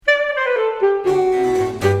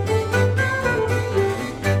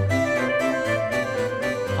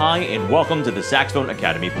Hi, and welcome to the Saxophone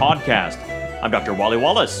Academy podcast. I'm Dr. Wally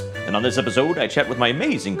Wallace, and on this episode, I chat with my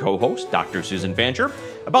amazing co-host, Dr. Susan Fancher,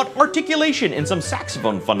 about articulation and some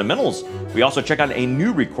saxophone fundamentals. We also check out a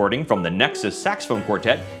new recording from the Nexus Saxophone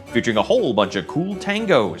Quartet featuring a whole bunch of cool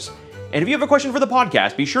tangos. And if you have a question for the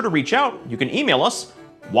podcast, be sure to reach out. You can email us,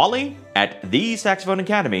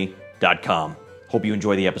 wally@thesaxophoneacademy.com. Hope you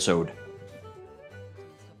enjoy the episode.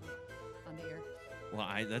 On the air. Well,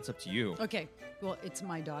 that's up to you. Okay. Well, it's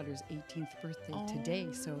my daughter's 18th birthday today,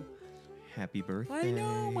 so... Happy birthday. I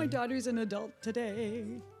know, my daughter's an adult today.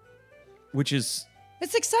 Which is...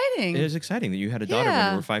 It's exciting. It is exciting that you had a daughter when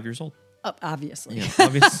you were 5 years old. Obviously. Yeah,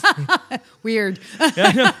 obviously. Weird.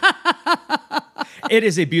 It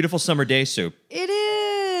is a beautiful summer day, Soup. It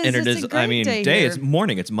is. And It's a great day here. It's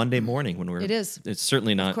morning. It's Monday morning when we're... It is. It's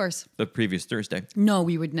certainly not Of course. the previous Thursday. No,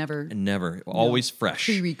 we would never. Never. Always fresh.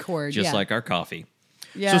 Pre-record, Just yeah. like our coffee.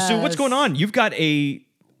 Yes. So, Sue, what's going on? You've got a...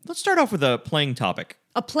 Let's start off with a playing topic.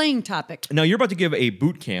 A playing topic. Now, you're about to give a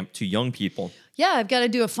boot camp to young people. Yeah, I've got to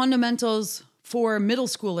do a fundamentals for middle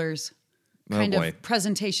schoolers kind boy. of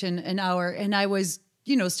presentation an hour. And I was,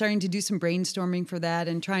 starting to do some brainstorming for that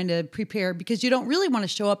and trying to prepare because you don't really want to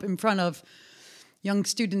show up in front of young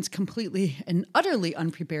students completely and utterly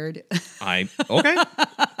unprepared. Okay.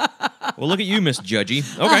 Well, look at you, Miss Judgy.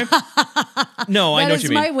 Okay. No, I know what you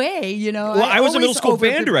mean. That is my way, Well, I was a middle school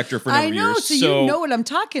band director for a number of years. I know, so you know what I'm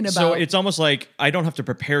talking about. So it's almost like I don't have to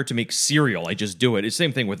prepare to make cereal. I just do it. It's the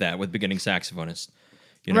same thing with that, with beginning saxophonists.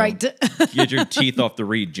 Right. Get your teeth off the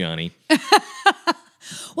reed, Johnny.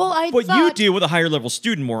 Well, But you deal with a higher level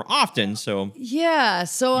student more often, so yeah,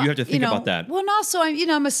 so you have to think about that. Well, and also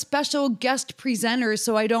I'm a special guest presenter,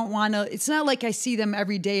 so I don't want to. It's not like I see them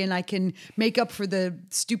every day and I can make up for the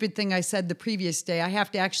stupid thing I said the previous day. I have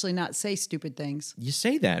to actually not say stupid things. You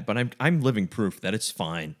say that, but I'm living proof that it's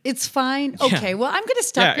fine. It's fine. Okay, well, I'm going to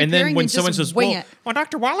stop. Yeah, and then when and someone just says, wing well, it.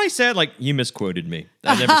 Dr. Wally said, like, you misquoted me.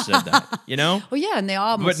 I never said that, Well, yeah, and they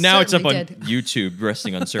almost But now it's up on did. YouTube,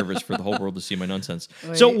 resting on servers for the whole world to see my nonsense.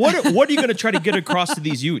 So what are you going to try to get across to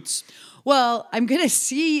these youths? Well, I'm going to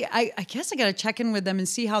see, I guess I got to check in with them and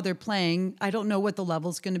see how they're playing. I don't know what the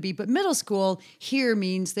level's going to be, but middle school here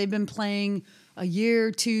means they've been playing a year,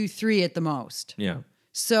 2, 3 at the most. Yeah.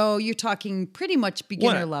 So you're talking pretty much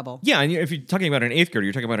beginner level. Yeah, and if you're talking about an 8th grader,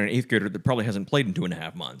 you're talking about an 8th grader that probably hasn't played in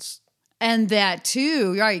 2.5 months. And that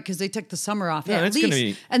too, right? Because they took the summer off Yeah, at that's least. gonna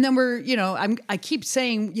be- And then I keep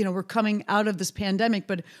saying, we're coming out of this pandemic,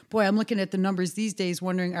 but boy, I'm looking at the numbers these days,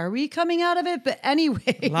 wondering, are we coming out of it? But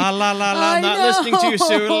anyway, La la la la, not listening to you,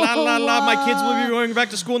 Sue. La la la, my kids will be going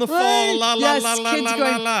back to school in the fall. La la Yes, la la kids la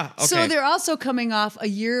going. la. Okay. So they're also coming off a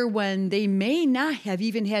year when they may not have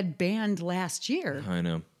even had band last year. I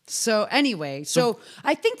know. So anyway, so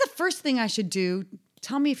I think the first thing I should do,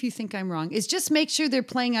 tell me if you think I'm wrong, is just make sure they're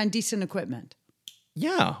playing on decent equipment.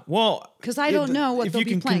 Yeah, well, 'Cause I don't know what if they'll you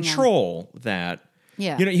be can playing on. control that.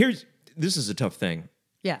 Yeah. This is a tough thing.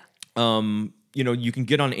 Yeah. You can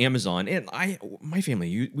get on Amazon, and my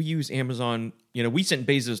family, we use Amazon. We sent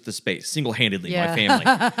Bezos to space single-handedly, Yeah. my family,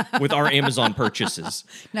 with our Amazon purchases.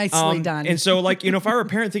 Nicely done. And so, if I were a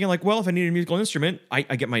parent thinking, well, if I need a musical instrument, I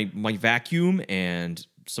get my vacuum and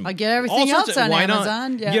some. I get everything all sorts else of- on why not?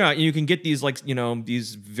 Amazon, yeah. Yeah, you can get these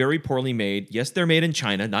these very poorly made. Yes, they're made in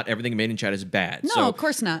China. Not everything made in China is bad. No, So of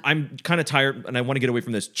course not. I'm kind of tired, and I want to get away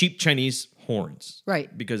from this cheap Chinese horns.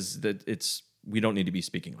 Right. Because we don't need to be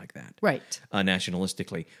speaking like that. Right.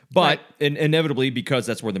 Nationalistically. But inevitably, because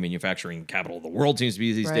that's where the manufacturing capital of the world seems to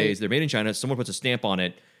be these Right. days, they're made in China. Someone puts a stamp on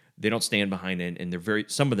it. They don't stand behind it. And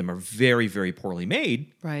some of them are very, very poorly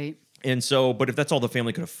made. Right. And so, but if that's all the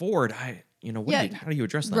family could afford, how do you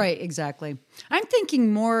address that? Right, exactly. I'm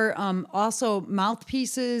thinking more also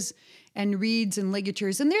mouthpieces and reeds and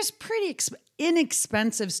ligatures. And there's pretty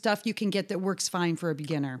inexpensive stuff you can get that works fine for a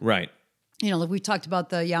beginner. Right. Like we talked about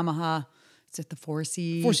the Yamaha, is it the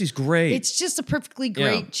 4C? 4C's great. It's just a perfectly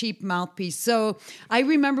great, Yeah. cheap mouthpiece. So I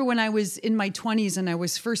remember when I was in my 20s and I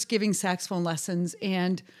was first giving saxophone lessons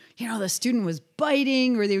and, the student was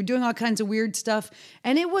biting or they were doing all kinds of weird stuff.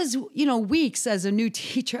 And it was, weeks as a new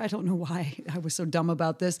teacher. I don't know why I was so dumb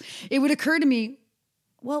about this. It would occur to me,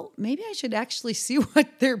 well, maybe I should actually see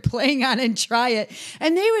what they're playing on and try it.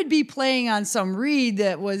 And they would be playing on some reed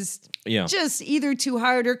that was just either too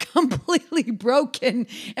hard or completely broken,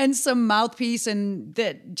 and some mouthpiece and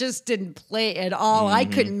that just didn't play at all. I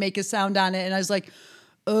couldn't make a sound on it. And I was like,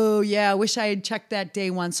 oh yeah, I wish I had checked that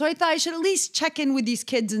day one. So I thought I should at least check in with these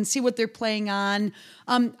kids and see what they're playing on.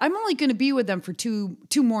 I'm only going to be with them for two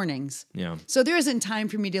mornings. Yeah. So there isn't time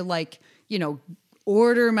for me to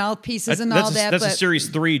order mouthpieces and all that. That's a series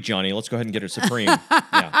 3, Johnny. Let's go ahead and get it supreme.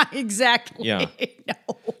 Yeah. Exactly. Yeah.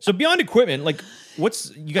 No. So beyond equipment, like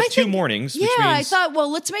you got two mornings, which Yeah, I means thought,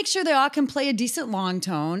 well, let's make sure they all can play a decent long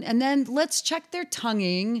tone, and then let's check their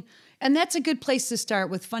tonguing. And that's a good place to start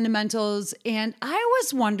with fundamentals. And I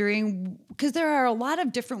was wondering, because there are a lot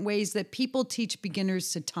of different ways that people teach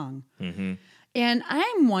beginners to tongue. Mm-hmm. And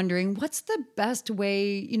I'm wondering, what's the best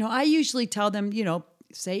way? You know, I usually tell them, you know,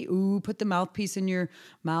 say, ooh, put the mouthpiece in your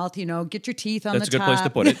mouth, you know, get your teeth on that's the a good top. place to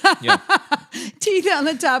put it. Yeah. Teeth on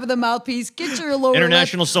the top of the mouthpiece. Get your lower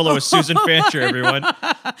International lip. soloist Susan Fancher, everyone. The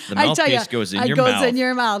I tell you, mouthpiece goes in it your goes mouth. in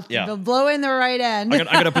your mouth. Yeah. You'll blow in the right end. I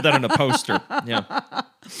got to put that on a poster. Yeah.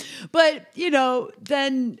 But, you know,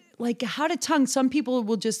 then like how to tongue, some people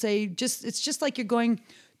will just say, it's just like you're going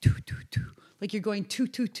two, two, two. Like you're going two,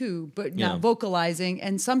 two, two, but Yeah. not vocalizing.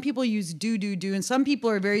 And some people use do, do, do. And some people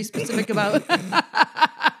are very specific about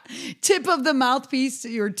tip of the mouthpiece,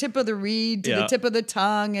 your tip of the reed to the Yeah. tip of the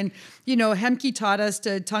tongue. And, you know, Hemke taught us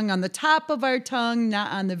to tongue on the top of our tongue,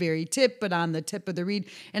 not on the very tip, but on the tip of the reed.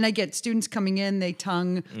 And I get students coming in, they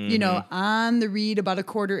tongue, you know, on the reed about a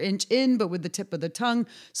 1/4 inch in, but with the tip of the tongue.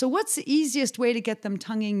 So what's the easiest way to get them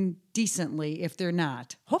tonguing decently if they're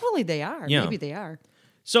not? Hopefully they are. Yeah. Maybe they are.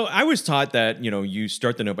 So I was taught that, you know, you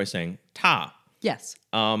start the note by saying ta. Yes.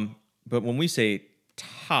 But when we say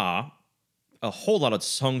ta, a whole lot of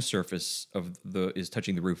tongue surface is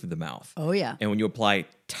touching the roof of the mouth. Oh, yeah. And when you apply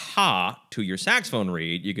ta to your saxophone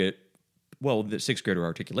reed, you get, well, the 6th grader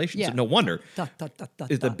articulation. Yeah. So no wonder. Da, da, da, da,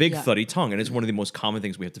 It's the da. big Yeah. thuddy tongue, and it's one of the most common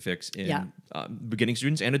things we have to fix in Yeah. beginning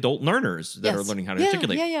students and adult learners that are Yes. learning how to Yeah,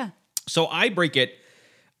 articulate. Yeah. So I break it.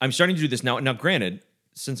 I'm starting to do this now. Now, granted,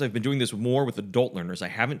 since I've been doing this more with adult learners, I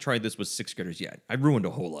haven't tried this with 6th graders yet. I ruined a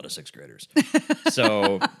whole lot of 6th graders.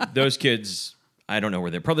 So those kids, I don't know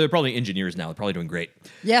where they're probably engineers now. They're probably doing great.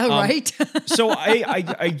 Yeah, right. So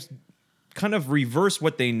I kind of reverse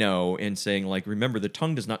what they know and saying, like, remember, the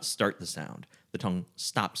tongue does not start the sound. The tongue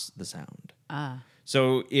stops the sound.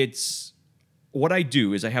 So it's what I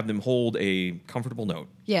do is I have them hold a comfortable note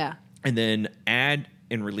Yeah. and then add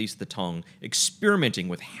and release the tongue, experimenting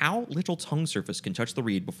with how little tongue surface can touch the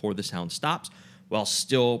reed before the sound stops while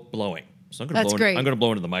still blowing. So I'm going That's to great. I'm going to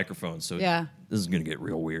blow into the microphone. So Yeah. this is going to get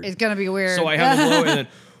real weird. It's going to be weird. So I have them blow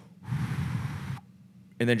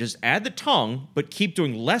and then just add the tongue, but keep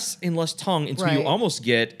doing less and less tongue until you Right. almost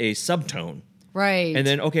get a subtone. Right. And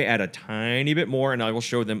then, okay, add a tiny bit more, and I will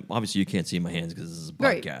show them. Obviously, you can't see my hands because this is a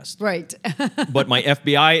Right. podcast. Right. But my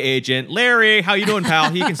FBI agent, Larry, how you doing,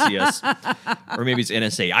 pal? He can see us. Or maybe it's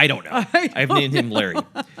NSA. I don't know. I've named him Larry.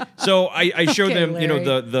 So I show Okay, them, you know,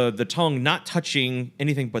 Larry. the tongue not touching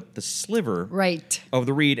anything but the sliver Right. of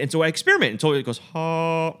the reed. And so I experiment until it goes,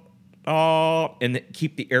 ha, and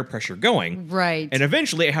keep the air pressure going. Right. And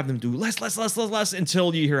eventually I have them do less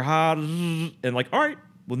until you hear ha, and like, all right,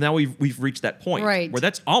 well, now we've reached that point Right. where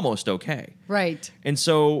that's almost okay. Right. And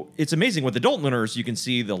so it's amazing with adult learners, you can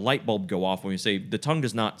see the light bulb go off when we say the tongue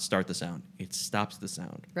does not start the sound. It stops the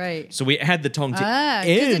sound. Right. So we add the tongue to Because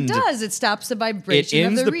end. it does. It stops the It vibration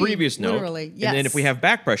ends of the the reed, previous note. literally. Yes. And then if we have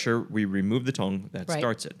back pressure, we remove the tongue that Right.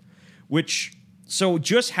 starts it. So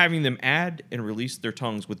just having them add and release their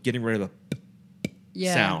tongues with getting rid of the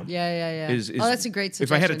sound. Yeah. is Oh, that's a great If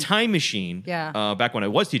suggestion. I had a time machine, Yeah. back when I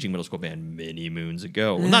was teaching middle school band many moons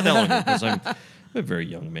ago, well, not that long ago, because I'm a very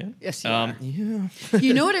young man. Yes, you are. Yeah.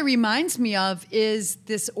 You know what it reminds me of is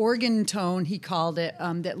this organ tone, he called it,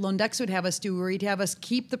 that Londex would have us do, where he'd have us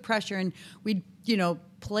keep the pressure and we'd, you know,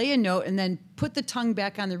 play a note and then put the tongue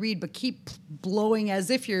back on the reed, but keep blowing as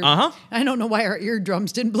if you're, I don't know why our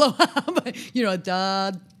eardrums didn't blow out, but, you know,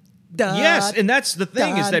 da, da. Yes, and that's the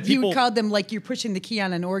thing is that people You called them like you're pushing the key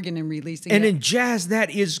on an organ and releasing And it. in jazz,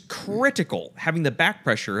 that is critical, having the back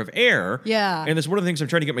pressure of air. Yeah. And that's one of the things I'm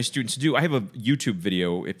trying to get my students to do. I have a YouTube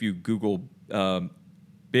video. If you Google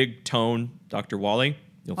Big Tone Dr. Wally,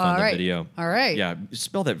 you'll find All the right. video. All right. Yeah,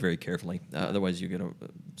 spell that very carefully. Otherwise, you get a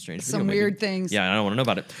strange Some video, maybe. weird things. Yeah, I don't want to know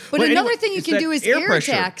about it. But Well, another anyway, thing you it's can that do is air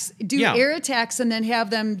pressure. attacks. Do Yeah. air attacks and then have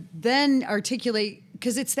them then articulate,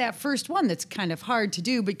 because it's that first one that's kind of hard to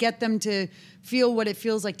do, but get them to feel what it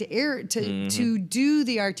feels like to air to do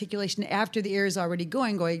the articulation after the air is already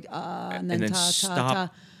going and then ta stop. ta ta.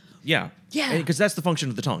 Yeah. Yeah. Because that's the function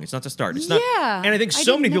of the tongue. It's not to start. It's not. Yeah. And I think I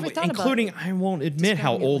so many never people, thought about including, it. I won't admit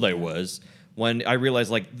how Describing it old like I was when I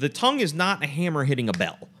realized, like, the tongue is not a hammer hitting a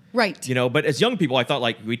bell. Right. You know, but as young people, I thought,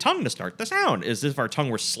 like, we tongue to start the sound. As if our tongue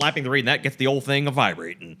were slapping the reed and that gets the old thing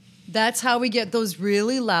vibrating. That's how we get those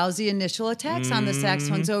really lousy initial attacks on the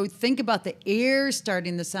saxophone. So think about the air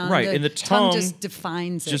starting the sound. Right, and the tongue just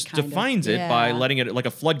defines it. Just kind of. defines it by Yeah. letting it like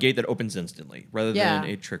a floodgate that opens instantly rather Yeah. than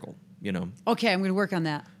a trickle, you know. Okay, I'm going to work on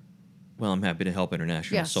that. Well, I'm happy to help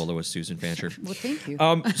international Yes. soloist Susan Fancher. Well, thank you.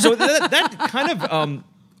 So that kind of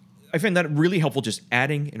I find that really helpful, just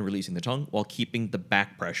adding and releasing the tongue while keeping the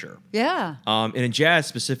back pressure. Yeah. And in jazz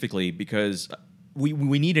specifically, because we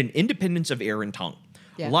need an independence of air and tongue.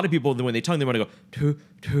 Yeah. A lot of people, when they tongue, they want to go tu,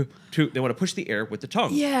 tu, tu. They want to push the air with the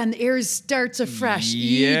tongue. Yeah, and the air starts afresh.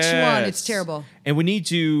 Yes. Each one, it's terrible. And we need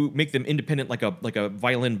to make them independent, like a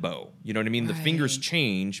violin bow. You know what I mean? The fingers Right.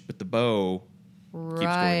 change, but the bow keeps going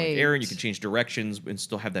with air, and you can change directions and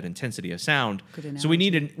still have that intensity of sound. Good So we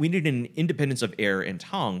need an independence of air and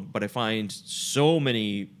tongue. But I find so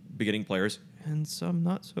many beginning players and some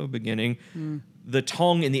not so beginning, the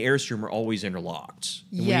tongue and the airstream are always interlocked.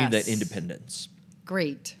 And we need that Yes. independence.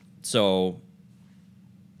 Great. So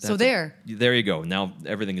there. There you go. Now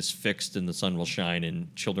everything is fixed, and the sun will shine,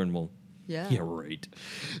 and children will. Yeah. Yeah, right.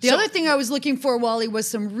 The other thing I was looking for, Wally, was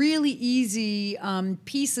some really easy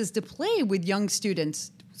pieces to play with young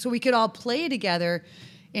students, so we could all play together.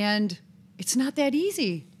 And it's not that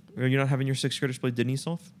easy. Are you not having your sixth graders play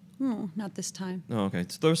Denisov? Oh, not this time. Oh, okay.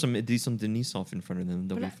 So throw some Denisov in front of them.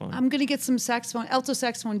 They'll be fun. I'm going to get some alto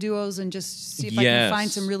saxophone duos and just see if I can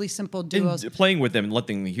find some really simple duos. And playing with them and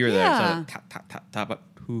letting them hear Yeah. that. So tap, tap, tap, tap, tap,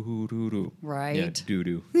 hoo, hoo, doo, doo. Right. Yeah, doo,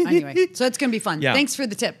 doo. Anyway, so it's going to be fun. Yeah. Thanks for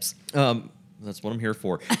the tips. That's what I'm here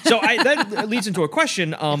for. So that leads into a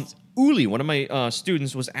question. Uli, one of my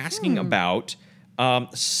students, was asking about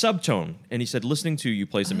subtone. And he said, listening to you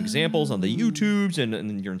play some examples on the YouTubes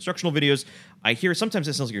and your instructional videos, I hear sometimes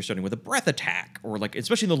it sounds like you're starting with a breath attack, or like,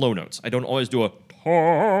 especially in the low notes. I don't always do a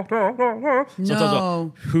ta, ta, ta, ta. Sometimes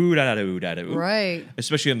No. a hoo da da doo da doo. Right.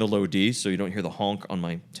 Especially in the low D, so you don't hear the honk on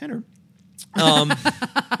my tenor.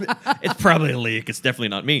 It's probably a leak. It's definitely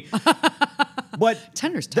not me. But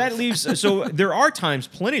Tenor's tough. that leaves, so there are times,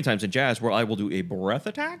 plenty of times in jazz where I will do a breath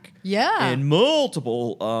attack. Yeah. In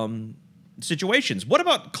multiple situations. What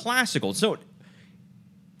about classical? So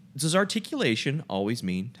does articulation always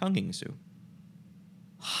mean tonguing, Sue?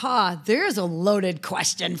 There's a loaded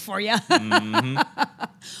question for you.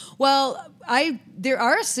 Well, there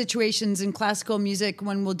are situations in classical music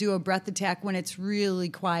when we'll do a breath attack when it's really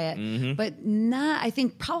quiet, but not, I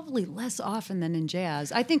think probably less often than in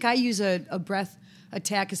jazz. I think I use a breath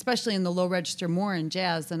attack, especially in the low register, more in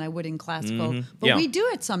jazz than I would in classical. But Yeah. we do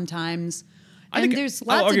it sometimes. I And think there's I'll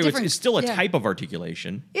lots of argue different. it's still a yeah. type of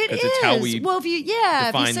articulation. It 'cause is. It's how we well, if you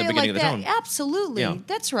define say the it beginning like of the that, tone. absolutely. Yeah.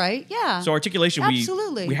 That's right. Yeah. So articulation,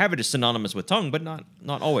 Absolutely. we have it as synonymous with tongue, but not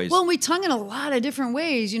always. Well, we tongue in a lot of different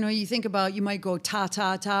ways. You know, you think about, you might go ta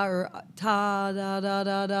ta ta or ta da da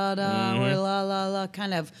da da da or la la la,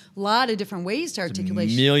 kind of a lot of different ways to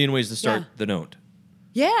articulation. million ways to start Yeah. the note.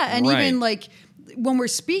 Yeah, and Right. even like when we're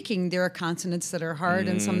speaking, there are consonants that are hard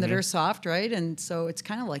and some that are soft, right? And so it's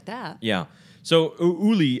kind of like that. Yeah. So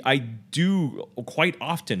Uli, I do quite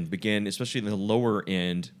often begin, especially in the lower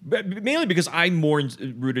end, but mainly because I'm more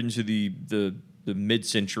rooted into the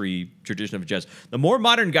mid-century tradition of jazz. The more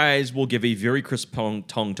modern guys will give a very crisp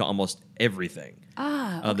tongue to almost everything.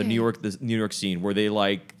 Okay. The New York scene, where they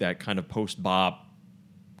like that kind of post-bop,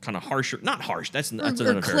 kind of harsher, not harsh. That's Or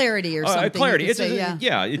unfair. clarity or something. Clarity. You could say,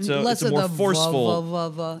 yeah. It's And a less more of the forceful. va, va,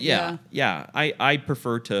 va, va. Yeah. I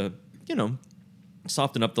prefer to,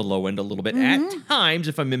 soften up the low end a little bit at times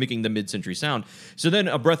if I'm mimicking the mid-century sound. So then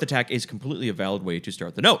a breath attack is completely a valid way to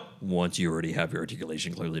start the note once you already have your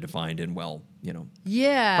articulation clearly defined and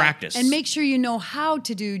Yeah. practice. And make sure you know how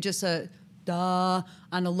to do just a da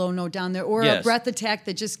on a low note down there, or a Yes. breath attack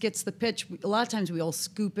that just gets the pitch. A lot of times we'll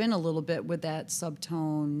scoop in a little bit with that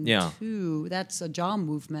subtone too. That's a jaw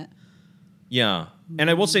movement. Yeah.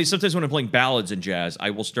 And I will say sometimes when I'm playing ballads in jazz,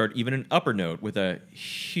 I will start even an upper note with a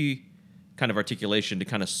he kind of articulation to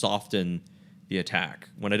kind of soften the attack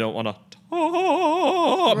when I don't want to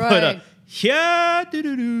but Right. yeah,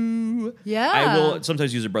 doo-doo-doo. Yeah. I will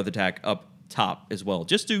sometimes use a breath attack up top as well,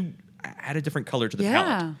 just to add a different color to the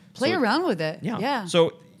palette. Play So- around with it. Yeah.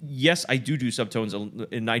 So yes, I do subtones,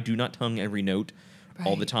 and I do not tongue every note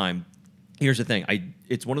all the Right. time. Here's the thing: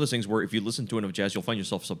 it's one of those things where if you listen to enough jazz, you'll find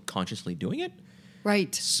yourself subconsciously doing it.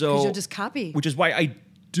 Right. So 'Cause you'll just copy. which is why I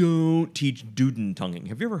don't teach Duden tonguing.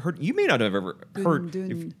 Have you ever heard? You may not have ever heard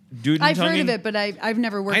Duden. Duden I've tonguing. heard of it, but I've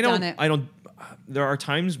never worked on it. I don't. There are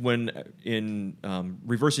times when in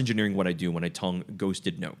reverse engineering what I do when I tongue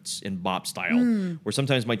ghosted notes in bop style, where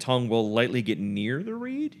sometimes my tongue will lightly get near the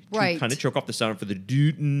reed to Right. kind of choke off the sound for the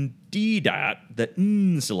Duden D dot, the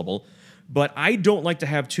syllable. But I don't like to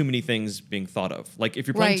have too many things being thought of. Like if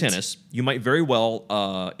you're playing Right. tennis, you might very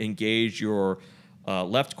well engage your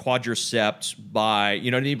left quadriceps by, you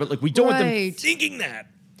know what I mean? But like we don't want them Right. thinking that.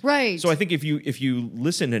 Right. So I think if you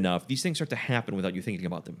listen enough, these things start to happen without you thinking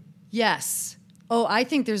about them. Yes. Oh, I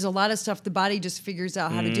think there's a lot of stuff the body just figures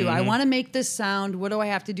out how to do. I want to make this sound. What do I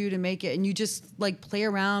have to do to make it? And you just like play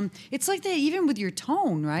around. It's like that even with your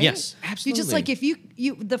tone, right? Yes, absolutely. You just like if you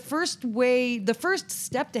the first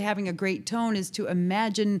step to having a great tone is to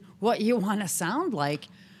imagine what you want to sound like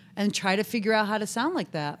and try to figure out how to sound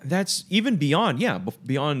like that. That's even beyond,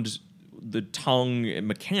 beyond the tongue and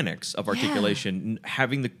mechanics of articulation,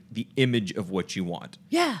 having the image of what you want.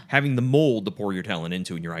 Yeah. Having the mold to pour your talent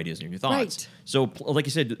into and your ideas and your thoughts. Right. So, like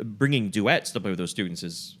you said, bringing duets to play with those students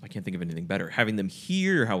is, I can't think of anything better. Having them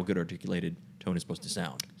hear how a good articulated tone is supposed to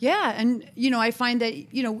sound. Yeah, and I find that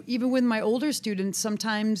even with my older students,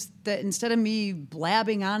 sometimes that instead of me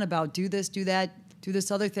blabbing on about do this, do that, do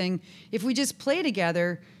this other thing, if we just play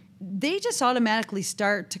together, they just automatically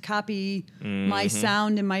start to copy my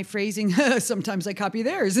sound and my phrasing. Sometimes I copy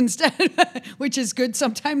theirs instead, which is good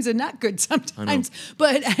sometimes and not good sometimes.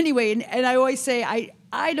 But anyway, and I always say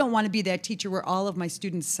I don't want to be that teacher where all of my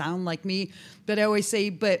students sound like me. But I always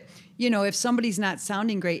say, if somebody's not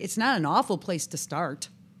sounding great, it's not an awful place to start.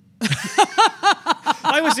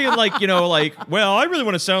 I was thinking well, I really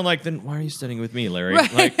want to sound like, then why are you studying with me, Larry?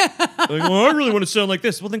 Right. Well, I really want to sound like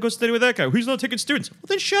this. Well, then go study with that guy. Who's not taking students? Well,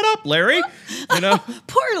 then shut up, Larry.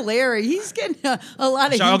 Poor Larry. He's getting a lot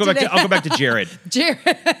of heat I'll go today. back to Jared. Jared.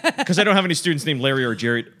 Because I don't have any students named Larry or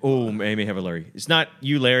Jared. Oh, I may have a Larry. It's not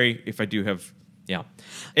you, Larry, if I do have... Yeah.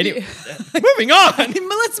 Anyway, moving on.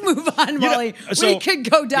 Let's move on, Wally. We could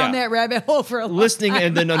go down that rabbit hole for a long Listening time.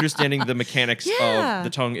 and then understanding the mechanics of the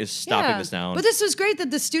tongue is stopping the sound. But this was great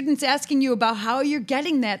that the student's asking you about how you're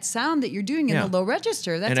getting that sound that you're doing in the low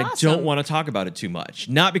register. That's awesome. I don't want to talk about it too much.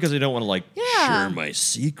 Not because I don't want to share my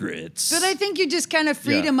secrets. But I think you just kind of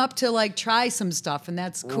freed him up to try some stuff, and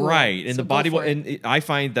that's cool. Right. And so the body I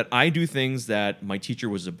find that I do things that my teacher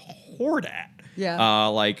was abhorred at.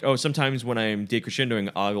 Yeah. Sometimes when I'm decrescendoing,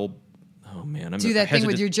 I will, do that thing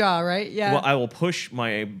with your jaw, right? Yeah. Well, I will push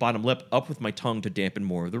my bottom lip up with my tongue to dampen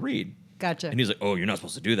more of the read. Gotcha. And he's like, "Oh, you're not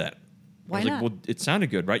supposed to do that." Why I was not? Well, it sounded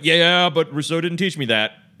good, right? Yeah, but Rousseau didn't teach me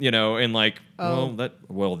that,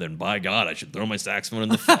 well, then by God, I should throw my saxophone in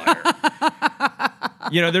the fire.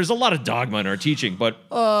 There's a lot of dogma in our teaching, but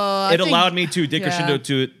it allowed me to decrescendo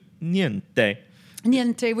to niente.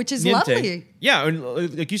 Niente, which is lovely. Yeah,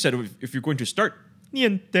 and like you said, if you're going to start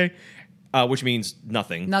niente, which means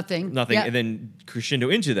nothing. Nothing. Yeah. And then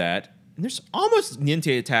crescendo into that. And there's almost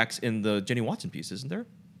niente attacks in the Jenny Watson piece, isn't there?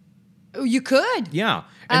 Oh, you could. Yeah.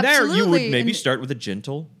 And absolutely. there you would maybe start with a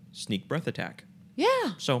gentle sneak breath attack. Yeah.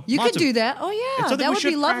 So you could do that. Oh, yeah. That would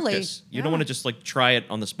be lovely. Practice. You don't want to just try it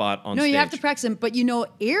on the spot on stage. No, you have to practice them. But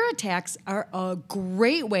air attacks are a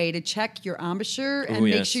great way to check your embouchure and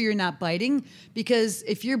make sure you're not biting. Because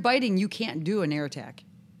if you're biting, you can't do an air attack.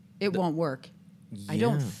 It won't work. Yeah. I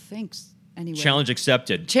don't think so. Anyway. Challenge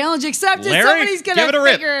accepted. Challenge accepted. Larry, somebody's going to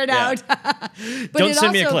figure it out. But don't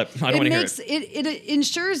send me a clip. I don't want to hear it. It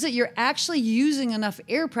ensures that you're actually using enough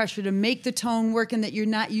air pressure to make the tone work and that you're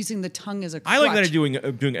not using the tongue as a crutch. I like that doing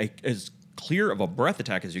as clear of a breath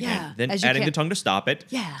attack as you can. Then adding the tongue to stop it.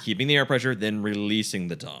 Yeah. Keeping the air pressure, then releasing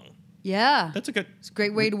the tongue. Yeah. It's a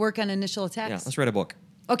great way to work on initial attacks. Yeah, let's write a book.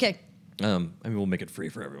 Okay. We'll make it free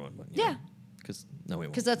for everyone. But, yeah. Because we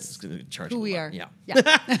won't. Because that's who we are.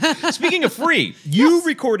 Yeah. Speaking of free, you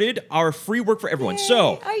recorded our free work for everyone. Yay,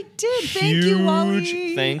 so I did. Thank you, Wally.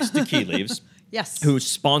 Huge thanks to Key Leaves. Yes. Who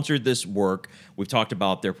sponsored this work. We've talked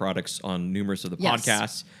about their products on numerous of the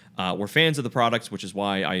podcasts. We're fans of the products, which is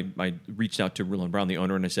why I reached out to Rulon Brown, the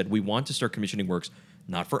owner, and I said, we want to start commissioning works,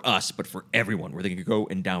 not for us, but for everyone, where they can go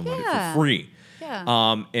and download it for free.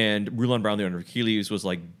 Yeah. And Rulon Brown, the owner of Key Leaves, was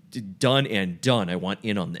like, done and done. I want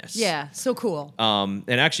in on this. Yeah, so cool. And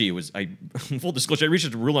actually, it was, full disclosure, I reached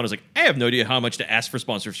out to Rulon. I was like, I have no idea how much to ask for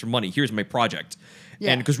sponsors for money. Here's my project.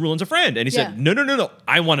 Yeah. And because Rulon's a friend. And he said, no,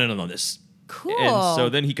 I want in on this. Cool. And so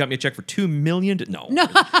then he cut me a check for $2 million. No,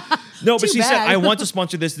 but he said, I want to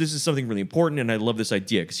sponsor this. This is something really important, and I love this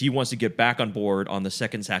idea because he wants to get back on board on the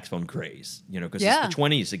second saxophone craze. Because it's the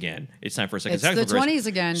 20s again. It's time for a second saxophone craze. It's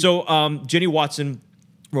the 20s again. So Jenny Watson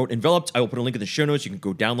wrote Enveloped. I will put a link in the show notes. You can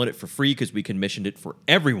go download it for free because we commissioned it for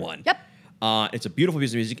everyone. Yep. It's a beautiful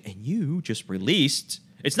piece of music, and you just released.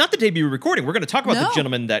 It's not the debut recording. We're going to talk about the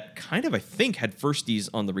gentleman that kind of, I think, had firsties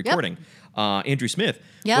on the recording, Andrew Smith.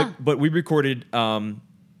 Yeah. But we recorded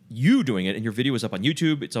you doing it, and your video is up on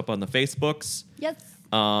YouTube. It's up on the Facebooks. Yes.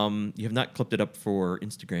 You have not clipped it up for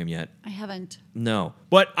Instagram yet. I haven't. No.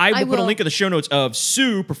 But I will put a link in the show notes of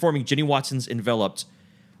Sue performing Jenny Watson's Enveloped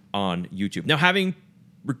on YouTube. Now, having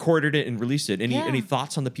recorded it and released it, any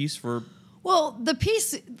thoughts on the piece for Well, the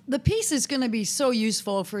piece is going to be so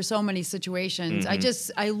useful for so many situations.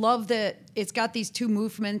 I love that it's got these two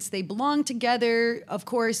movements. They belong together, of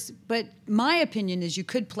course, but my opinion is you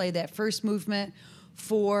could play that first movement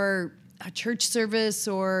for a church service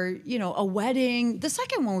or, a wedding. The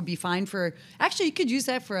second one would be fine actually you could use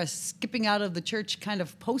that for a skipping out of the church kind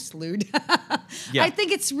of postlude. Yeah. I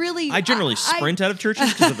think it's really... I generally sprint out of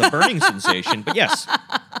churches because of the burning sensation, but yes.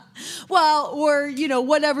 Well, or,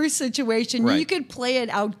 whatever situation. Right. You could play it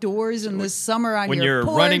outdoors in the summer on when your you're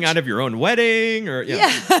porch. running out of your own wedding or...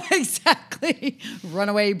 Yeah, exactly.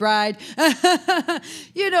 Runaway bride. So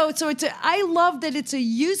I love that it's a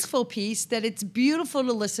useful piece, that it's beautiful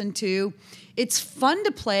to listen to. It's fun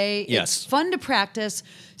to play. Yes. It's fun to practice.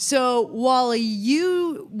 So, Wally,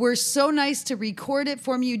 you were so nice to record it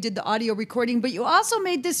for me. You did the audio recording, but you also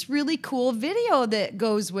made this really cool video that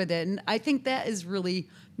goes with it. And I think that is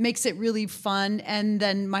makes it really fun. And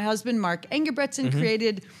then my husband, Mark Engebretson,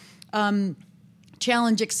 created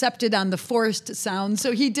challenge accepted on the forest sound.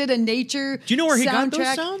 So he did a nature Do you know where he got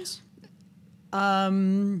soundtrack. those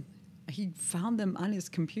sounds? He found them on his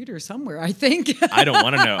computer somewhere, I think. I don't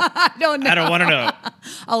want to know. I don't know. I don't want to know.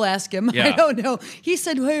 I'll ask him. Yeah. I don't know. He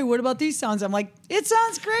said, hey, what about these sounds? I'm like, it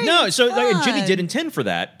sounds great. No, so Fun. Jimmy did intend for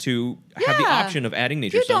that to have the Yeah. option of adding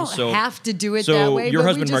nature You sounds. don't have to do it so that way. your but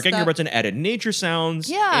husband, we Mark just thought- Engebretson, added nature sounds.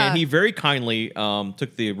 Yeah. And he very kindly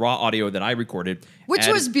took the raw audio that I recorded. Which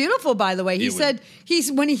added- was beautiful, by the way. He It was- said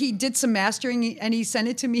when he did some mastering and he sent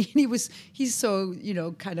it to me, and he's so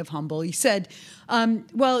kind of humble. He said,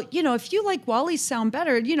 "Well, if you like Wally's sound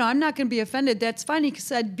better, I'm not going to be offended. That's fine." He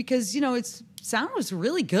said because its sound was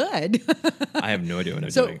really good. I have no idea what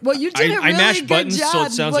I'm So, doing. well, you did a I really mashed good buttons, job. so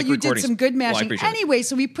it sounds like you recording. did some good Well, I mashing. appreciate it. Anyway,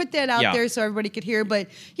 so we put that out Yeah. there so everybody could hear. But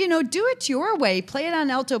do it your way. Play it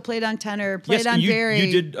on alto. Play it on tenor. Play Yes, it on you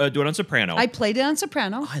bari. did do it on soprano. I played it on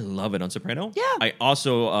soprano. I love it on soprano. Yeah. I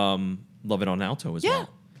also love it on alto as Yeah. well.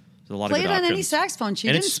 There's a lot Play of it good on any options. saxophone. She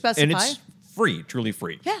And didn't specify. And it's free, truly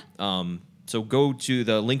free. Yeah. So go to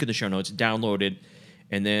the link in the show notes, download it,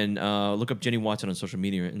 and then look up Jenny Watson on social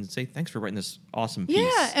media and say thanks for writing this awesome piece.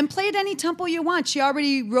 Yeah, and play it any tempo you want. She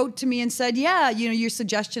already wrote to me and said, your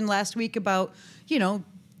suggestion last week about,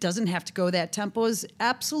 doesn't have to go that tempo is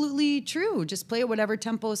absolutely true. Just play it whatever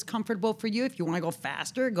tempo is comfortable for you. If you want to go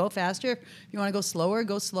faster, go faster. If you want to go slower,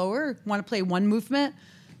 go slower. Want to play one movement,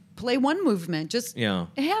 play one movement. Just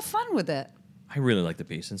have fun with it. I really like the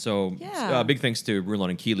piece. And so Yeah. big thanks to Rulon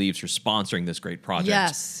and Key Leaves for sponsoring this great project.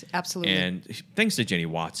 Yes, absolutely. And thanks to Jenny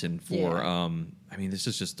Watson for, Yeah. this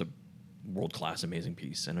is just a world-class, amazing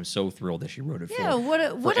piece. And I'm so thrilled that she wrote it for Yeah, what a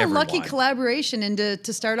everyone. lucky collaboration, and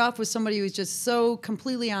to start off with somebody who's just so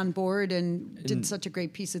completely on board and did such a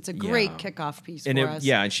great piece. It's a great kickoff piece And for us.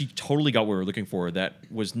 Yeah, and she totally got what we were looking for. That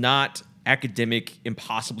was not academic,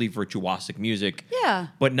 impossibly virtuosic music. Yeah.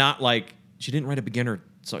 But not like, she didn't write a beginner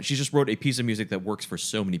song. She just wrote a piece of music that works for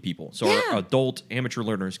so many people. So our adult amateur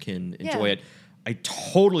learners can enjoy it. I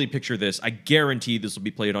totally picture this. I guarantee this will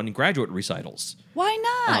be played on graduate recitals. Why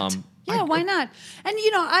not? Why not? And,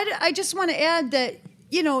 I just want to add that,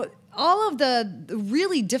 all of the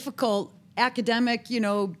really difficult academic,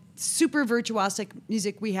 super virtuosic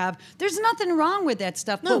music we have, there's nothing wrong with that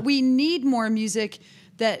stuff. No. But we need more music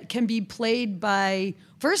that can be played by,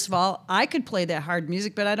 first of all, I could play that hard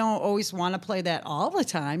music, but I don't always want to play that all the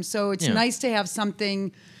time. So it's nice to have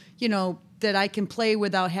something, that I can play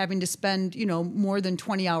without having to spend, more than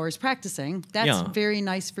 20 hours practicing. That's very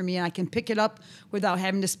nice for me. And I can pick it up without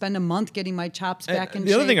having to spend a month getting my chops back in shape.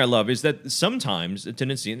 The other thing I love is that sometimes a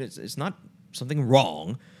tendency, and it's not something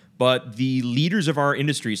wrong, but the leaders of our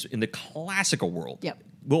industries in the classical world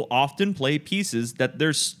will often play pieces that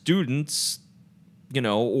their students,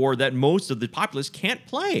 or that most of the populace can't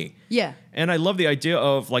play. Yeah. And I love the idea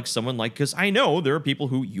of someone because I know there are people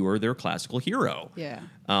who you are their classical hero. Yeah.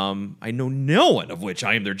 I know no one of which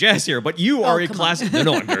I am their jazz hero, but you are a classical.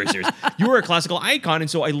 No, I'm very serious. You are a classical icon, and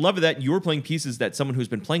so I love that you're playing pieces that someone who's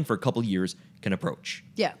been playing for a couple years can approach.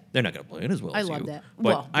 Yeah. They're not going to play it as well I as you. love that. But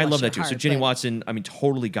Well, I love bless that too. your So heart, Jenny but- Watson,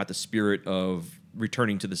 totally got the spirit of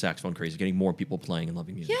returning to the saxophone craze, getting more people playing and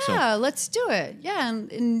loving music. Yeah, So, let's do it. Yeah,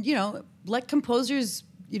 and let composers,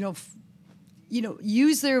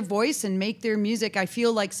 use their voice and make their music. I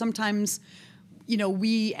feel like sometimes,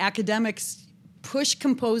 we academics push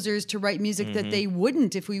composers to write music that they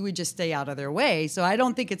wouldn't if we would just stay out of their way. So I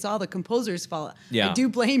don't think it's all the composer's fault. Yeah. I do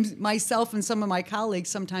blame myself and some of my colleagues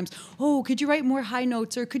sometimes. Oh, could you write more high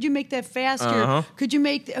notes, or could you make that faster? Could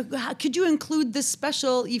you include this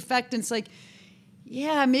special effect? And it's like,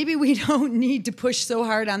 yeah, maybe we don't need to push so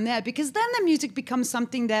hard on that, because then the music becomes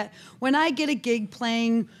something that when I get a gig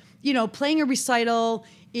playing a recital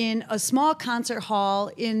in a small concert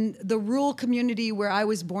hall in the rural community where I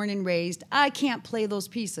was born and raised, I can't play those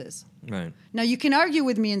pieces. Right. Now, you can argue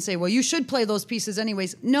with me and say, well, you should play those pieces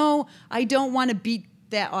anyways. No, I don't want to beat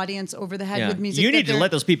that audience over the head with music. You need to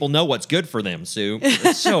let those people know what's good for them, Sue.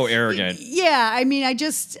 It's so arrogant. Yeah, I mean,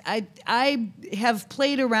 I have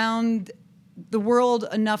played around the world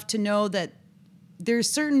enough to know that there's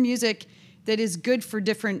certain music that is good for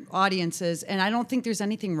different audiences, and I don't think there's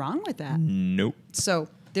anything wrong with that. Nope. So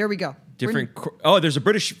there we go. There's a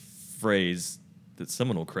British phrase that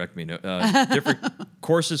someone will correct me. Different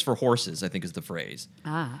courses for horses, I think, is the phrase.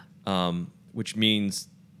 Which means,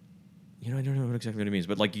 I don't know exactly what it means,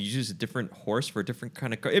 but like you use a different horse for a different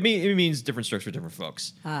kind of. It means different strokes for different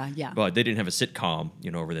folks. Yeah. But they didn't have a sitcom,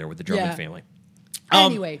 over there with the Drummond family.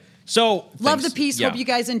 Anyway. So love the piece. Hope you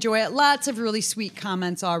guys enjoy it. Lots of really sweet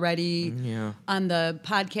comments already on the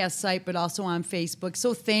podcast site, but also on Facebook.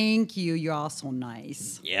 So thank you. You're all so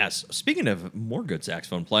nice. Yes. Speaking of more good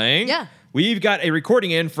saxophone playing, yeah, we've got a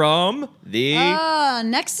recording in from the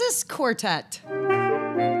Nexus Quartet.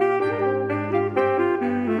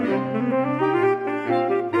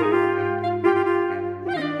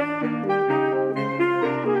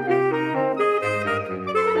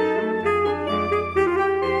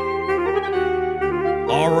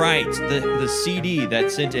 All right, the CD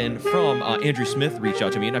that sent in from Andrew Smith reached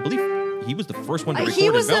out to me, and I believe he was the first one to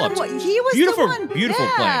record and develop. He was beautiful, the one. Beautiful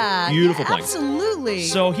playing. Beautiful playing. Absolutely.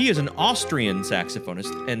 So he is an Austrian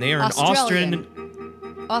saxophonist, and they are an Austrian.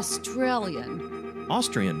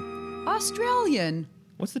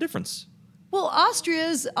 What's the difference? Well,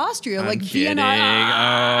 Austria's Austria, I'm like kidding.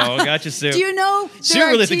 Vienna. Oh, gotcha, Sue. Do you know Sue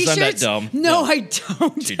really thinks I'm that dumb. No, I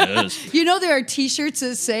don't. She does. You know there are T-shirts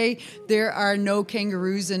that say there are no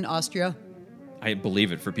kangaroos in Austria? I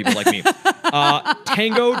believe it for people like me.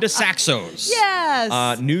 Tango de Saxos.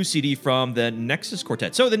 Yes. New CD from the Nexus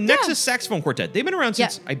Quartet. So the Nexus Saxophone Quartet, they've been around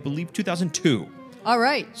since, I believe, 2002. All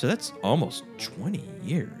right. So that's almost 20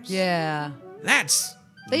 years. Yeah.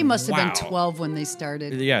 They must have been 12 when they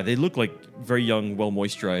started. Yeah, they look like very young,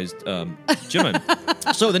 well-moisturized gentlemen.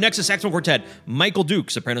 So the Nexus Saxophone Quartet, Michael Duke,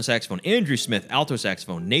 soprano saxophone, Andrew Smith, alto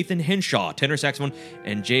saxophone, Nathan Henshaw, tenor saxophone,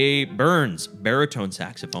 and Jay Burns, baritone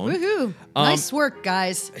saxophone. Woohoo. Nice work,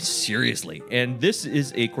 guys. Seriously. And this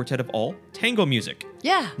is a quartet of all tango music.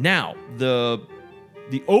 Yeah. Now, the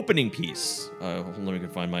opening piece, let me go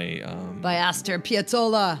find my... by Astor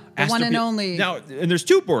Piazzolla, the one and only. Now, and there's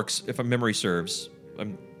 2 works, if my memory serves.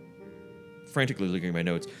 I'm frantically looking at my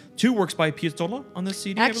notes. 2 works by Piazzolla on this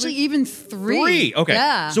CD. Actually, even 3. 3. Okay.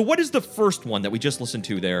 Yeah. So what is the first one that we just listened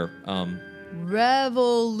to there?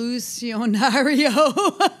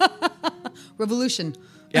 Revolucionario. Revolution.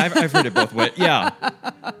 Yeah, I've heard it both ways. Yeah.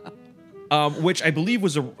 Which I believe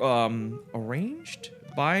was arranged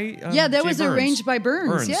by that was arranged by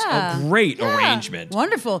Burns. Yeah. A great arrangement.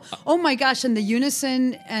 Wonderful. Oh my gosh, and the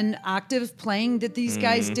unison and octave playing that these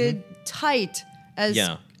guys did, tight as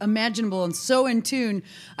imaginable and so in tune.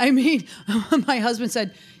 I mean, my husband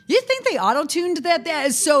said, "You think they auto-tuned that? That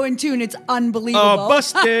is so in tune. It's unbelievable." Oh,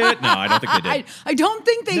 busted. No, I don't think they did. I don't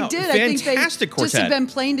think they did. I think they quartet. just have been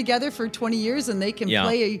playing together for 20 years and they can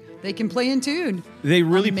play. They can play in tune. They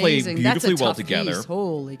really play Amazing. beautifully That's a well tough together. Piece.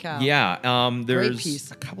 Holy cow. Yeah. There's Great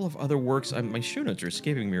piece. a couple of other works. My show notes are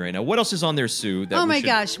escaping me right now. What else is on there, Sue? Oh my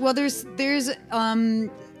gosh. Well, there's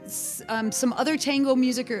some other tango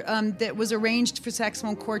music that was arranged for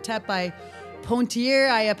saxophone quartet by Pontier.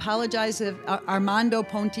 I apologize if Armando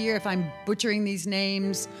Pontier if I'm butchering these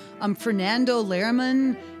names. Fernando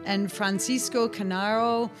Lerman and Francisco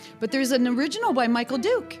Canaro. But there's an original by Michael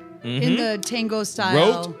Duke in the tango style.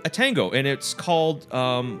 Wrote a tango, and it's called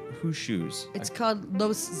whose shoes? It's called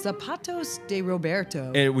Los Zapatos de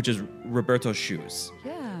Roberto. Which is Roberto's shoes.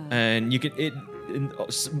 Yeah. And you can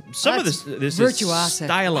some of this is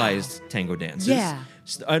stylized tango dances. Yeah.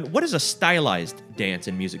 What is a stylized dance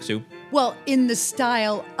in music, Sue? Well, in the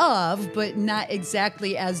style of, but not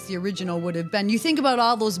exactly as the original would have been. You think about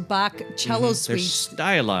all those Bach cello suites. They're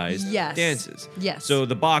stylized dances. Yes. So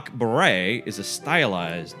the Bach beret is a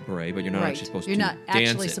stylized beret, but you're not actually supposed to dance it. You're not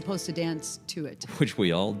actually supposed to dance to it. Which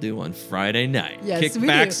we all do on Friday night. Yes, Kick we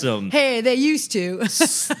back do. some... Hey, they used to.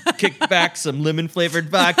 Kick back some lemon-flavored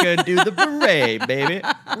vodka and do the beret, baby.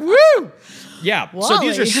 Woo! Yeah, Wally. So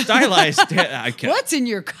these are stylized... What's in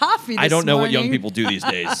your coffee this I don't know morning? what young people do these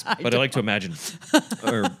days, but I like to imagine.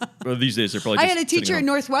 or these days they're probably just I had a teacher at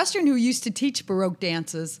Northwestern who used to teach Baroque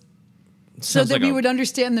dances. So that like we would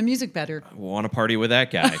understand the music better. Want to party with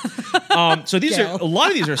that guy? So these are a lot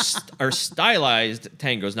of these are stylized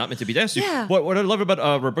tangos, not meant to be danced to. Yeah. What I love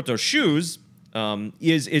about Roberto's shoes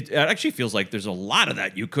is it actually feels like there's a lot of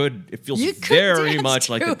that. It feels You could very dance much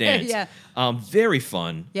like to a it, dance. yeah. Very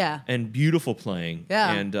fun. Yeah. And beautiful playing.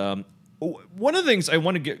 Yeah. And one of the things I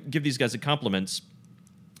want to give these guys the compliments.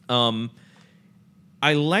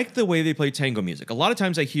 I like the way they play tango music. A lot of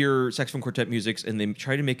times I hear saxophone quartet music and they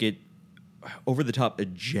try to make it over the top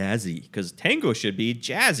jazzy because tango should be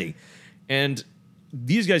jazzy. And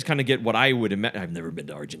these guys kind of get what I would imagine. I've never been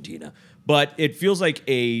to Argentina, but it feels like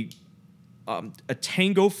a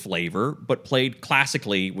tango flavor, but played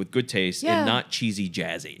classically with good taste and not cheesy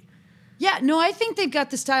jazzy. Yeah, no, I think they've got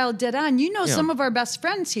the style dead on. You know, Yeah. some of our best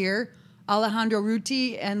friends here, Alejandro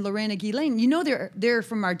Ruti and Lorena Guillain, you know they're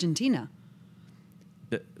from Argentina.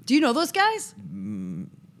 Do you know those guys?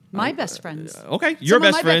 My best friends. Okay, your Some of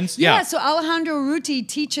best my friends. Yeah, so Alejandro Ruti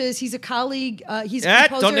teaches. He's a colleague. He's a Eh,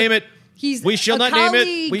 composer. don't name it. He's We shall a not name it.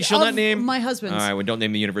 colleague We shall not of name my husband's. All right, we don't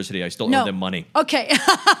name the university. I still No. owe them money. Okay.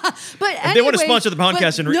 But If they want to sponsor the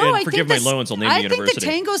podcast and I forgive think my loans, I'll name the university. I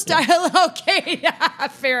think the tango style, okay,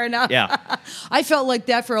 fair enough. Yeah. I felt like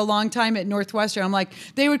that for a long time at Northwestern. I'm like,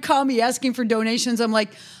 they would call me asking for donations. I'm like,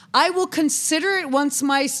 I will consider it once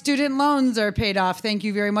my student loans are paid off. Thank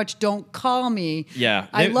you very much. Don't call me. Yeah,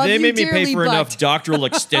 I love they you made me dearly, pay for but- enough doctoral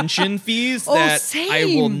extension fees Oh, that same. I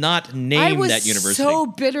will not name I was that university. so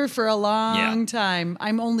bitter for a long Yeah. time.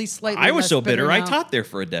 I'm only slightly I was less so bitter, I now. taught there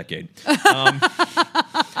for a decade.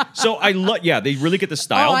 So I love, they really get the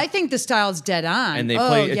style. Oh, I think the style's dead on. and they oh,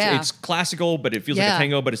 play, yeah. it's classical, but it feels like a Yeah.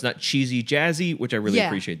 tango, but it's not cheesy jazzy, which I really Yeah.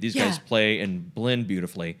 appreciate. These Yeah. guys play and blend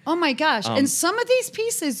beautifully. Oh my gosh. And some of these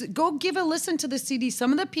pieces, go give a listen to the CD.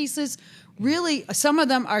 Some of the pieces really, some of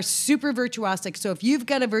them are super virtuosic. So if you've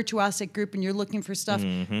got a virtuosic group and you're looking for stuff,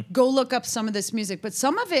 go look up some of this music. But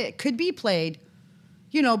some of it could be played,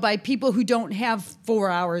 by people who don't have 4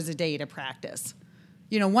 hours a day to practice.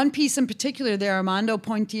 One piece in particular there, Armando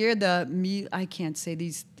Pointier, I can't say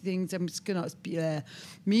these things. I'm just going to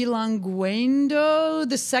Milanguendo,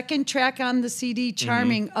 the second track on the CD,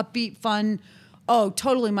 charming, upbeat, fun. Oh,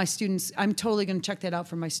 totally my students. I'm totally going to check that out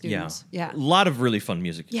for my students. Yeah. A lot of really fun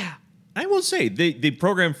music. Yeah. I will say, they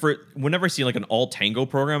program for, whenever I see like an all tango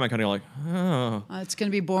program, I kind of like, oh. It's going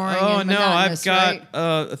to be boring Oh and no! I've monotonous, got right?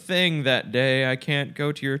 a thing that day. I can't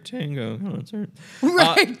go to your tango. Oh, that's all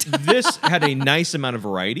right. Right. This had a nice amount of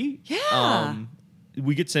variety. Yeah.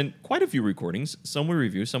 We get sent quite a few recordings. Some we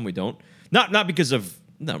review, some we don't. Not because of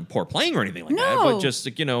poor playing or anything like that, No. but just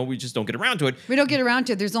like, we just don't get around to it. We don't get around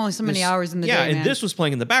to it. There's only so many hours in the day, and man. this was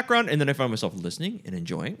playing in the background, and then I found myself listening and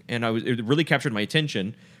enjoying, and it really captured my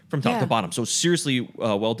attention from top Yeah. to bottom. So seriously,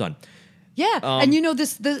 well done. Yeah, and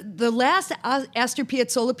the last Astor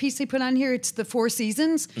Piazzolla piece they put on here, it's the Four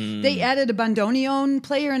Seasons. They added a bandoneon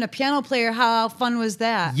player and a piano player. How fun was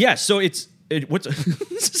that? Yes, so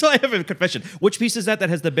so I have a confession. Which piece is that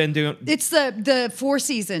has the bandoneon? It's the Four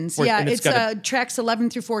Seasons. Or- Yeah, and it's tracks 11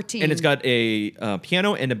 through 14. And it's got a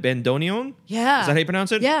piano and a bandoneon? Yeah. Is that how you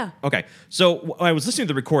pronounce it? Yeah. Okay. So I was listening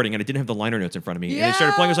to the recording and I didn't have the liner notes in front of me. And I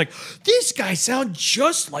started playing. I was like, these guys sound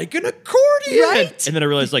just like an accordion. Right? And then I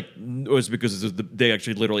realized it was because they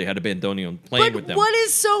actually literally had a bandoneon playing with But them. what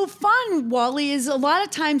is so fun, Wally, is a lot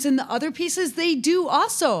of times in the other pieces they do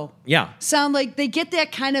also Yeah. sound like they get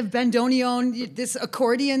that kind of bandoneon, this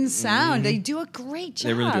accordion sound. They do a great job.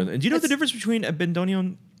 They really do. And do you know the difference between a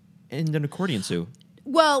bandoneon and an accordion, Sue?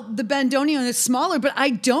 Well, the bandoneon is smaller, but I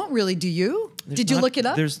don't really. Do you? Did you look it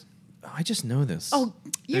up? I just know this. Oh,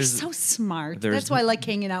 you're There's- so smart. there's That's why I like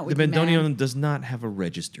hanging out with The you, man. bandoneon does not have a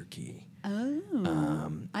register key.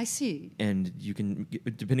 Oh, I see. And you can,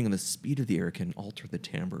 depending on the speed of the air, can alter the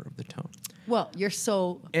timbre of the tone. Well, you're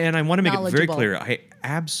so. And I want to make it very knowledgeable. clear, I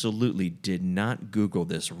absolutely did not Google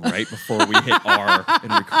this right before we hit R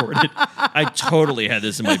and recorded. I totally had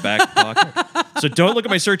this in my back pocket. So don't look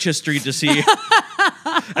at my search history to see.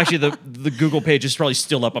 Actually, the Google page is probably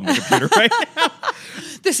still up on my computer right now.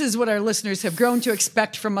 This is what our listeners have grown to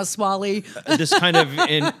expect from us, Wally. This kind of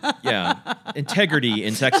integrity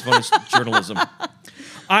in saxophonist journalism.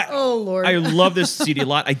 Oh, Lord. I love this CD a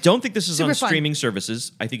lot. I don't think this is Super on fun. streaming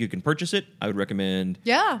services. I think you can purchase it. I would recommend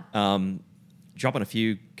Yeah. dropping a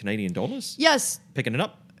few Canadian dollars, Yes. picking it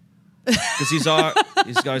up. Because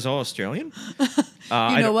these guys are Australian.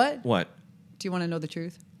 You know what? What? Do you want to know the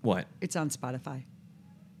truth? What? It's on Spotify.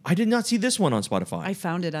 I did not see this one on Spotify. I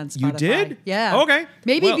found it on Spotify. You did? Yeah. Okay.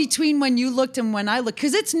 Maybe Well- between when you looked and when I looked,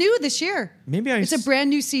 because it's new this year. Maybe It's a brand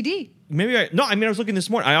new CD. I was looking this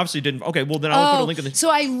morning. I obviously didn't. Okay, well then I'll put a link in the. So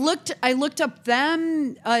I looked up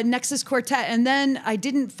them Nexus Quartet, and then I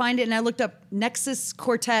didn't find it, and I looked up Nexus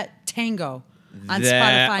Quartet Tango on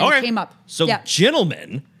Spotify, and it came up. So yeah.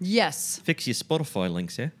 gentlemen, Yes. fix your Spotify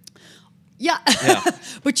links, yeah. Yeah. Yeah.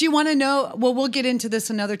 But you want to know, well, we'll get into this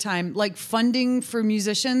another time, like funding for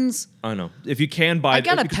musicians, I know. If you can buy... I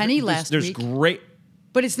got a because penny there's- last There's week. great...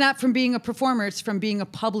 but it's not from being a performer, it's from being a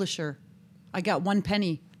publisher. I got 1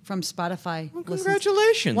 penny from Spotify. Well, listens.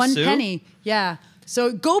 congratulations, 1 Sue. penny. Yeah.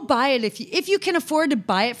 So go buy it if you can afford to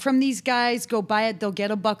buy it from these guys, go buy it. They'll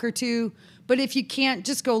get $1 or $2. But if you can't,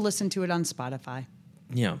 just go listen to it on Spotify.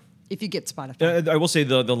 Yeah. If you get Spotify. I will say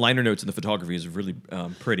the liner notes and the photography is really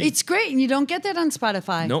pretty. It's great, and you don't get that on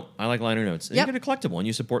Spotify. Nope, I like liner notes. And Yep. you get a collectible and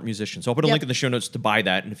you support musicians. So I'll put a Yep. link in the show notes to buy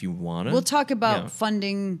that, and if you want to. We'll talk about Yeah.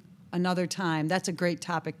 funding another time. That's a great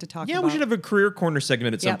topic to talk Yeah, about. we should have a career corner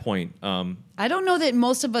segment at some Yep. point. I don't know that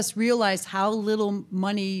most of us realize how little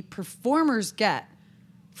money performers get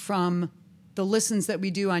from the listens that we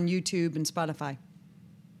do on YouTube and Spotify.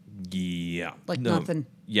 Yeah. Like No. nothing.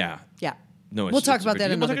 Yeah. Yeah. No, We'll talk about that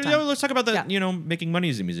We'll another talk- time. yeah, let's talk about that, Yeah. making money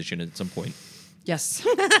as a musician at some point. Yes.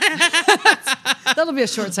 That'll be a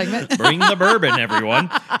short segment. Bring the bourbon, everyone.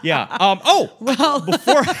 Yeah. Well,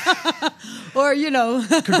 Before, or,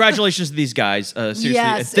 congratulations to these guys. Seriously.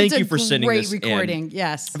 yes. And thank it's you for sending great this. And recording.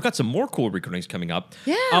 Yes. I've got some more cool recordings coming up.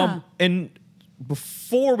 Yeah. And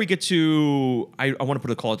before we get to, I want to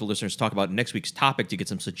put a call out to listeners to talk about next week's topic to get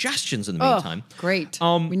some suggestions in the meantime. Great.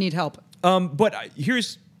 We need help. But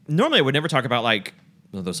normally I would never talk about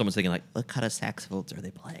though someone's thinking what kind of saxophones are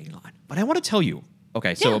they playing on? But I want to tell you.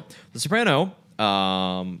 Okay, so Yeah. the soprano,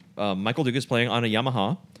 Michael Duke is playing on a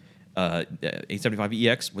Yamaha 875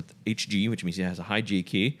 EX with HG, which means he has a high G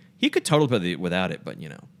key. He could totally play without it, but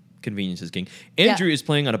convenience is king. Andrew is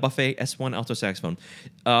playing on a Buffet S1 alto saxophone.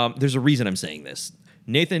 There's a reason I'm saying this.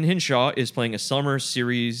 Nathan Hinshaw is playing a Summer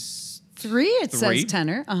Series 3, it 3, says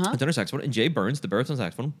tenor. a tenor saxophone, and Jay Burns, the baritone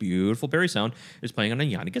saxophone, beautiful Barry sound, is playing on a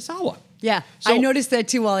Yanagisawa. Yeah. So- I noticed that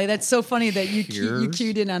too, Wally. That's so funny that you Here's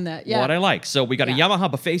cued in on that. Yeah. What I like. So we got a Yeah.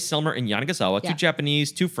 Yamaha Buffet, Selmer, and Yanagisawa, Yeah. 2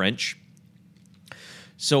 Japanese, 2 French.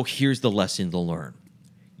 So here's the lesson to learn.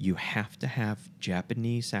 You have to have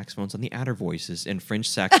Japanese saxophones on the outer voices and French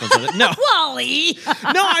saxophones on the... No. Wally.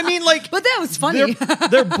 No, I mean But that was funny.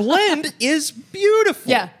 their blend is beautiful.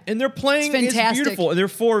 Yeah. And their playing It's is fantastic. beautiful. And they're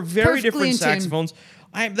 4 very Perfectly different in tune. saxophones.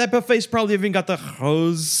 That Buffet's probably even got the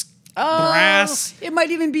hose brass. It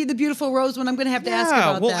might even be the beautiful rose one. I'm going to have to ask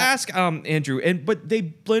about we'll that. ask Andrew. But they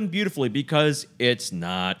blend beautifully because it's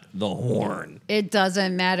not the horn. It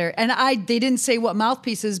doesn't matter. And they didn't say what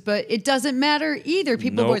mouthpieces, but it doesn't matter either.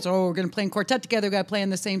 People Nope. always, we're going to play in quartet together, we're going to play on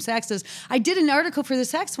the same saxes. I did an article for the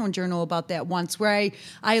Saxophone Journal about that once where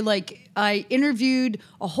I interviewed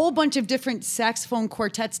a whole bunch of different saxophone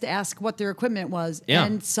quartets to ask what their equipment was. Yeah.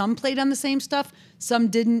 And some played on the same stuff, some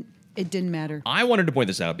didn't. It didn't matter. I wanted to point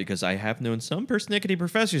this out because I have known some persnickety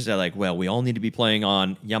professors that are like, well, we all need to be playing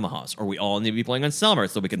on Yamahas or we all need to be playing on Selmer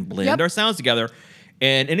so we can blend Yep. our sounds together.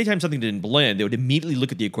 And anytime something didn't blend, they would immediately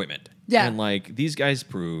look at the equipment. Yeah. And these guys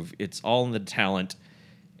prove it's all in the talent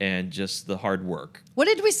and just the hard work. What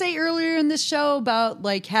did we say earlier in this show about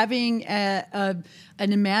having an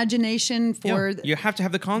imagination for You have to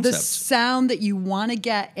have the the concept. sound that you want to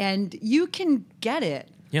get, and you can get it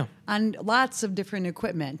Yeah. on lots of different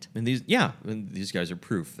equipment. And these guys are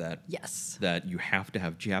proof that Yes. that you have to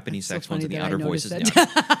have Japanese That's so saxophones in funny the that I outer noticed voices.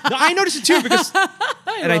 that. No, I noticed it too because,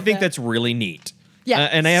 and I love think that. that's really neat. Yeah,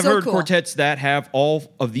 And I have so heard cool. quartets that have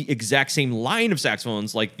all of the exact same line of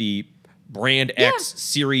saxophones, like the Brand X,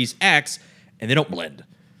 Series X, and they don't blend.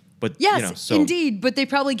 But Yes, indeed. But they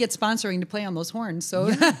probably get sponsoring to play on those horns.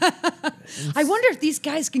 So I wonder if these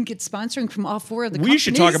guys can get sponsoring from all 4 of the we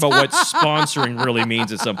should talk companies. about what sponsoring really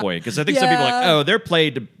means at some point because I think some people are like, Yeah. oh,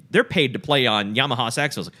 they're paid to play on Yamaha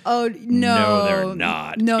saxophones. Oh, no. No, they're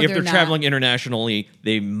not. No, if they're they're not. traveling internationally,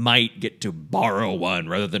 they might get to borrow one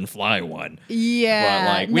rather than fly one.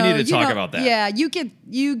 Yeah. But we need to you talk know, about that. Yeah,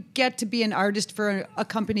 you get to be an artist for a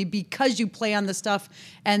company because you play on the stuff,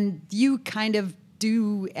 and you kind of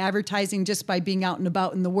do advertising just by being out and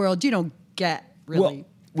about in the world. You don't get really.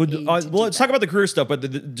 Let's talk about the career stuff,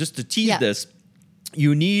 but just to tease Yeah. this,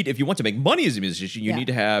 you need, if you want to make money as a musician, you Yeah. need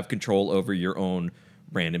to have control over your own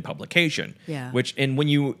brand and publication. Yeah.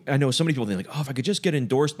 I know so many people think if I could just get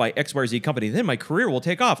endorsed by XYZ company, then my career will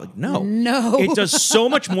take off. No. No. It does so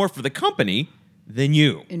much more for the company than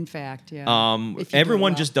you. In fact, yeah. If you do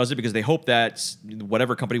Everyone it well. just does it because they hope that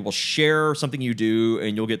whatever company will share something you do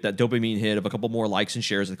and you'll get that dopamine hit of a couple more likes and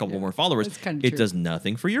shares and a couple more followers. That's kinda It true. does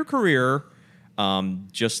nothing for your career.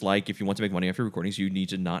 Just like if you want to make money off your recordings, you need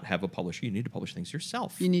to not have a publisher. You need to publish things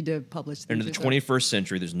yourself. You need to publish And things in the yourself. 21st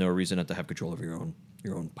century, there's no reason not to have control over your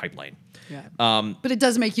own pipeline. Yeah. But it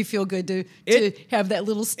does make you feel good to It- have that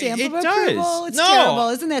little stamp it of does. approval. It's No. terrible.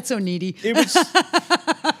 Isn't that so needy? It was.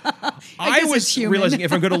 guess was it's human. realizing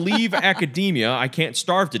if I'm going to leave academia, I can't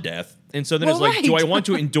starve to death. And so then Well, it's like, do right. I want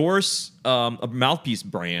to endorse a mouthpiece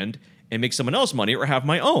brand and make someone else money, or have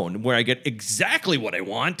my own where I get exactly what I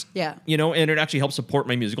want? Yeah. And it actually helps support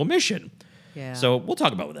my musical mission. Yeah. So we'll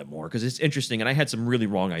talk about that more because it's interesting. And I had some really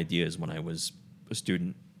wrong ideas when I was a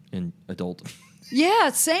student and adult. Yeah,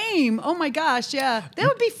 same. Oh my gosh, yeah, that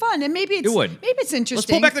would be fun, and maybe it's It would. Maybe it's interesting.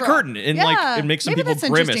 Let's pull back the for- curtain and and make some maybe people that's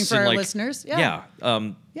grimace interesting for and our like listeners. Yeah.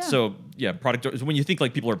 Yeah. So product. When you think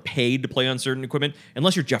like people are paid to play on certain equipment,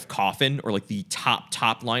 unless you're Jeff Coffin or like the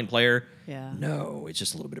top line player. Yeah. No, it's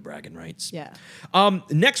just a little bit of bragging rights. Yeah.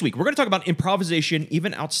 Next week we're going to talk about improvisation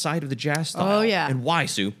even outside of the jazz style. Oh, yeah. And why,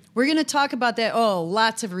 Sue? We're going to talk about that. Oh,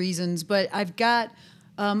 lots of reasons, but I've got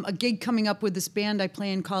a gig coming up with this band I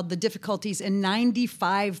play in called The Difficulties, and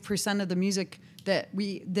 95% of the music that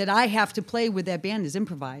I have to play with that band is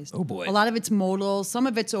improvised. Oh, boy. A lot of it's modal, some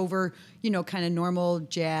of it's over, kind of normal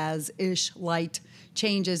jazz-ish light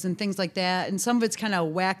changes and things like that, and some of it's kind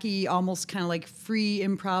of wacky, almost kind of like free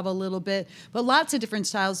improv a little bit, but lots of different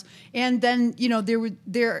styles. And then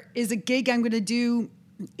there is a gig I'm going to do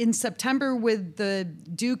in September with the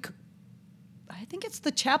Duke, I think it's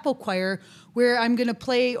the Chapel Choir, where I'm going to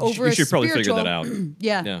play over You should probably spiritual. figure that out.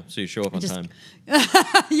 Yeah. Yeah. So you show up on time.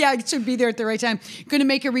 Yeah, I should be there at the right time. Going to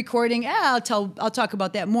make a recording. I'll talk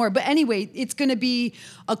about that more. But anyway, it's going to be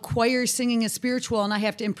a choir singing a spiritual, and I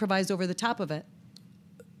have to improvise over the top of it.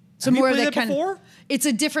 So Have you more of played that that kind before? of. It's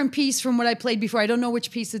a different piece from what I played before. I don't know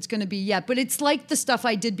which piece it's going to be yet, but it's like the stuff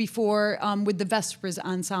I did before with the Vespers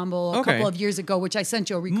Ensemble a couple of years ago, which I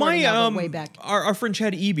sent you a recording of way back. Our friend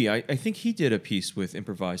Chad Eby, I think he did a piece with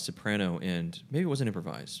improvised soprano, and maybe it wasn't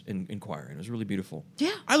improvised in choir, and it was really beautiful.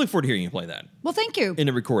 Yeah. I look forward to hearing you play that Well, thank you. in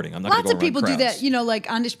a recording. I'm not going Lots to go of people around do crowds. that, like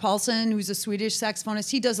Anders Paulsen, who's a Swedish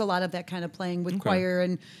saxophonist. He does a lot of that kind of playing with choir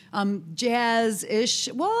and jazz-ish.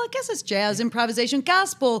 Well, I guess it's jazz, improvisation,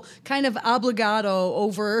 gospel, kind of obligato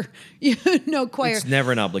over, choir. It's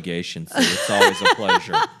never an obligation, so it's always a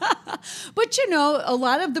pleasure. But a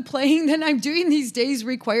lot of the playing that I'm doing these days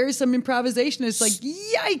requires some improvisation. It's like,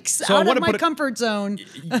 yikes, So I out wanna of my put a- comfort zone.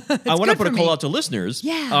 I want to good put a for call me. out to listeners.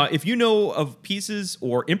 Yeah. If you know of pieces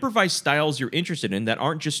or improvised styles you're interested in that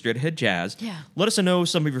aren't just straight ahead jazz, let us know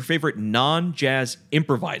some of your favorite non-jazz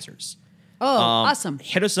improvisers. Oh, awesome.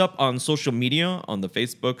 Hit us up on social media, on the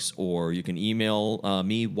Facebooks, or you can email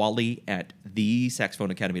me, Wally, at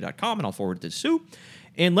thesaxophoneacademy.com, and I'll forward it to Sue.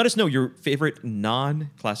 And let us know your favorite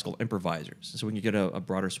non-classical improvisers so we can get a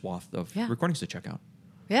broader swath of recordings to check out.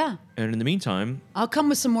 Yeah. And in the meantime, I'll come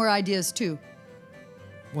with some more ideas, too.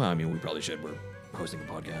 well, I mean, we probably should. We're hosting a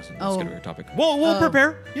podcast, and that's Oh. going to be our topic. We'll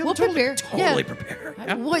prepare. Yeah, We'll totally, prepare. Totally Yeah. prepare.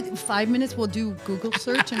 Yeah. What, 5 minutes? We'll do Google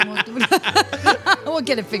search and we'll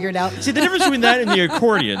get it figured out. See, the difference between that and the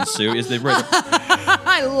accordion, Sue, is that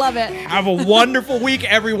I love it. have a wonderful week,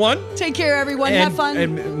 everyone. Take care, everyone. Have fun.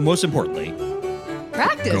 And most importantly,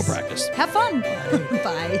 practice. go practice. Have fun.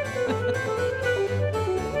 Bye.